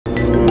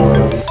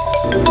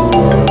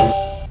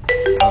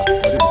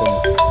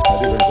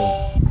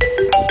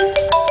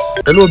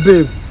Hello,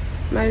 babe.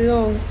 My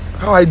love.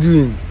 How are you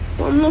doing?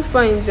 I'm not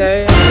fine,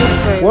 Jerry. I'm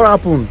not fine. What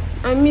happened?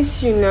 I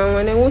miss you now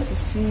and I want to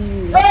see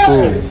you.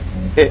 Oh,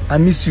 I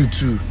miss you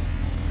too.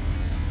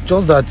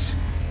 Just that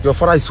your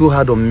father is so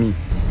hard on me.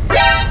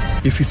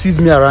 If he sees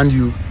me around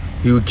you,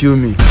 he will kill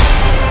me.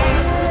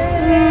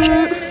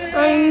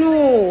 I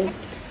know.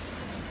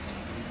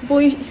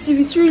 But if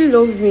you truly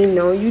love me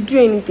now, you do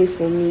anything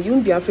for me. You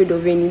won't be afraid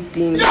of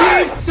anything.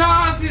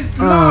 Jesus is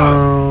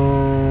Lord.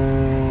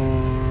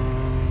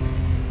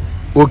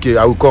 Okay,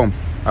 I will come.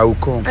 I will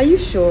come. Are you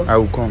sure? I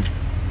will come.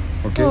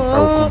 Okay, Oh, I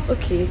will come.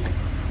 Okay.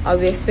 I'll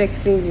be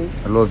expecting you.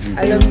 I love you.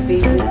 I love you,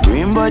 baby.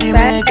 Green body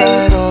make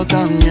I rock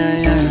am,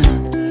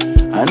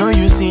 yeah. I know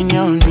you seen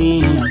on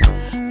me.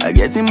 I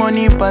get the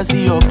money pass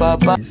your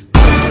papa.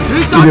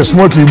 You dey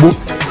smoke Igbo?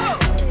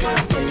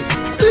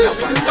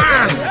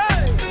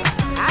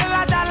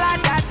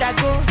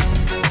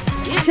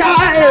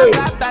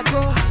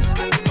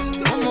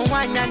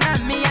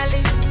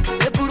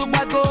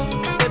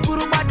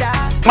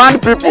 Man,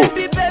 people.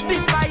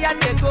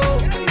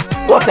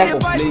 What type of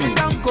playing?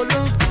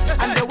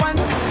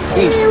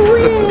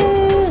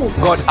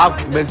 God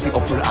have mercy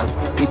upon us.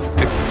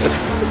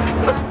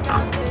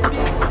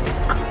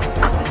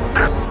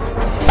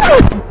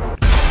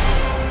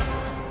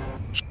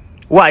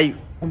 Why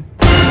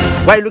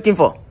are you looking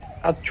for?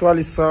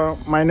 Actually, sir,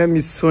 my name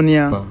is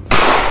Sonia.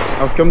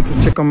 I've come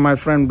to check on my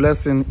friend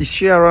Blessing. Is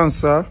she around,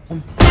 sir?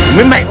 You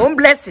mean my own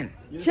Blessing?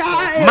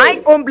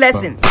 My own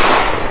Blessing?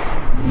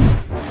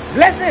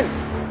 Blessing!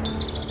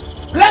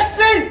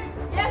 Blessing!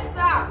 Yes,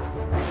 sir.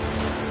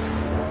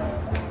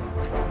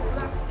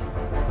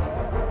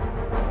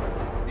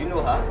 Do you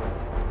know her?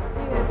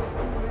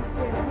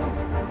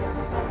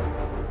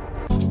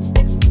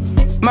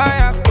 My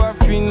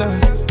aquafina,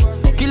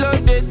 kilo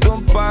de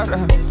don't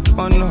para,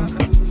 oh no.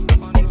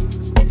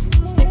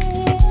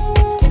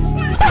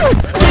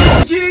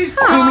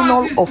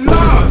 Criminal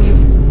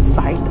offensive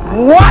side.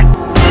 What?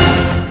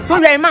 So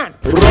you're a man?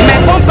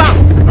 My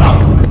compound.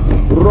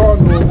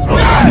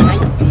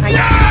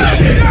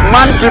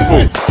 Man,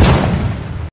 people.